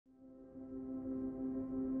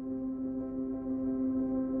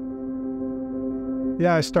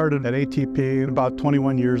Yeah, I started at ATP about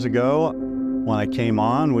 21 years ago. When I came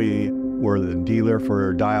on, we were the dealer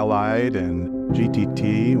for Dial-Ide and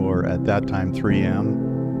GTT, or at that time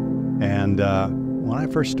 3M. And when I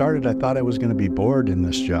first started, I thought I was going to be bored in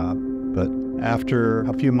this job. But after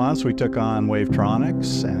a few months, we took on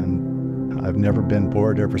Wavetronics, and I've never been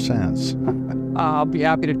bored ever since. I'll be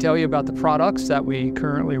happy to tell you about the products that we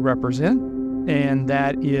currently represent, and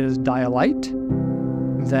that is Dial-Ide,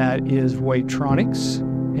 that is Wavetronics,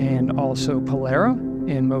 and also Polera,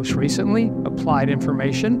 and most recently, Applied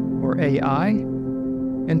Information, or AI,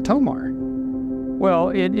 and Tomar. Well,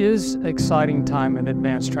 it is an exciting time in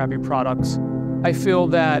advanced traffic products. I feel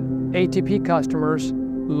that ATP customers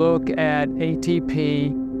look at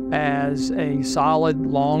ATP as a solid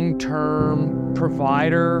long-term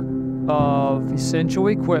provider of essential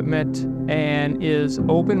equipment and is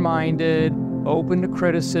open-minded, open to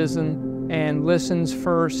criticism, and listens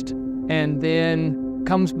first, and then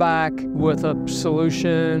comes back with a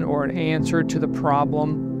solution or an answer to the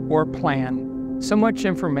problem or plan. So much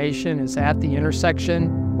information is at the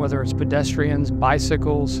intersection, whether it's pedestrians,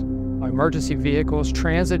 bicycles, emergency vehicles,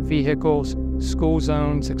 transit vehicles, school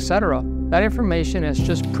zones, etc. That information has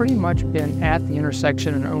just pretty much been at the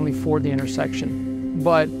intersection and only for the intersection.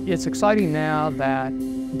 But it's exciting now that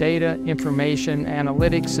data, information,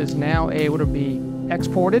 analytics is now able to be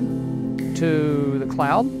exported to the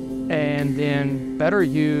cloud and then better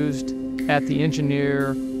used at the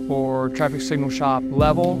engineer or traffic signal shop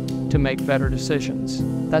level to make better decisions.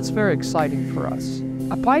 That's very exciting for us.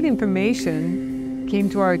 Applied Information came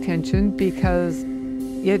to our attention because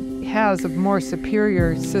it has a more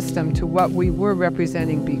superior system to what we were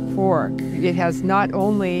representing before. It has not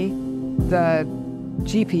only the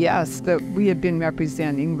GPS that we had been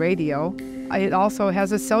representing, radio, it also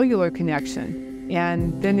has a cellular connection.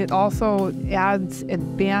 And then it also adds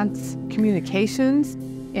advanced communications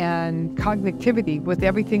and connectivity with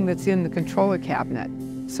everything that's in the controller cabinet.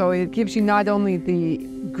 So it gives you not only the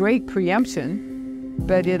great preemption,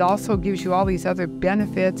 but it also gives you all these other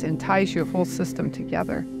benefits and ties your whole system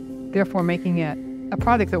together, therefore making it a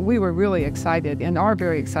product that we were really excited and are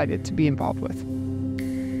very excited to be involved with.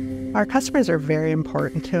 Our customers are very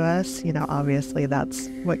important to us. Obviously that's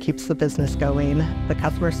what keeps the business going. The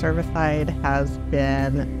customer service side has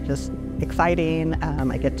been just exciting.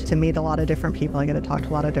 I get to meet a lot of different people. I get to talk to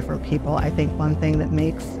a lot of different people. I think one thing that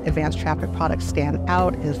makes advanced traffic products stand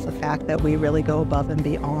out is the fact that we really go above and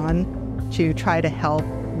beyond to try to help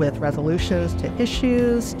with resolutions to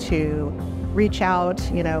issues, to reach out.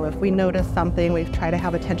 If we notice something, we try to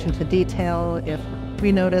have attention to detail. If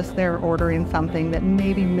we notice they're ordering something that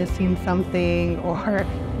may be missing something, or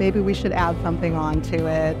maybe we should add something onto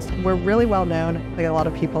it. We're really well known. We get a lot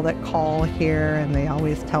of people that call here and they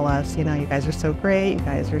always tell us, you guys are so great, you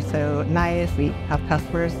guys are so nice. We have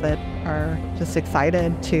customers that are just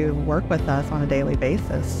excited to work with us on a daily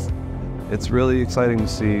basis. It's really exciting to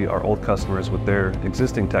see our old customers with their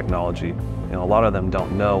existing technology. A lot of them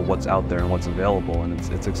don't know what's out there and what's available, and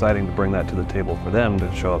it's exciting to bring that to the table for them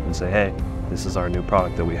to show up and say, hey, this is our new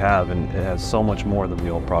product that we have, and it has so much more than the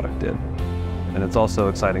old product did. And it's also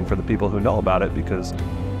exciting for the people who know about it because,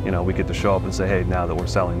 we get to show up and say, hey, now that we're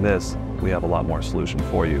selling this, we have a lot more solution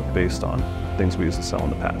for you based on things we used to sell in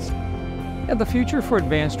the past. Yeah, the future for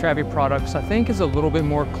advanced traffic products, I think, is a little bit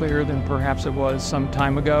more clear than perhaps it was some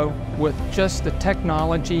time ago. With just the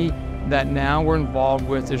technology that now we're involved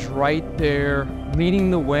with is right there,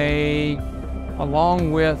 leading the way,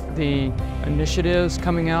 along with the initiatives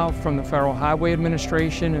coming out from the Federal Highway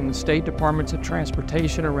Administration and the State Departments of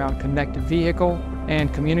Transportation around connected vehicle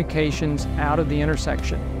and communications out of the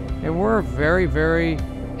intersection. And we're very, very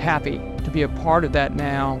happy to be a part of that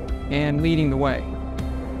now and leading the way.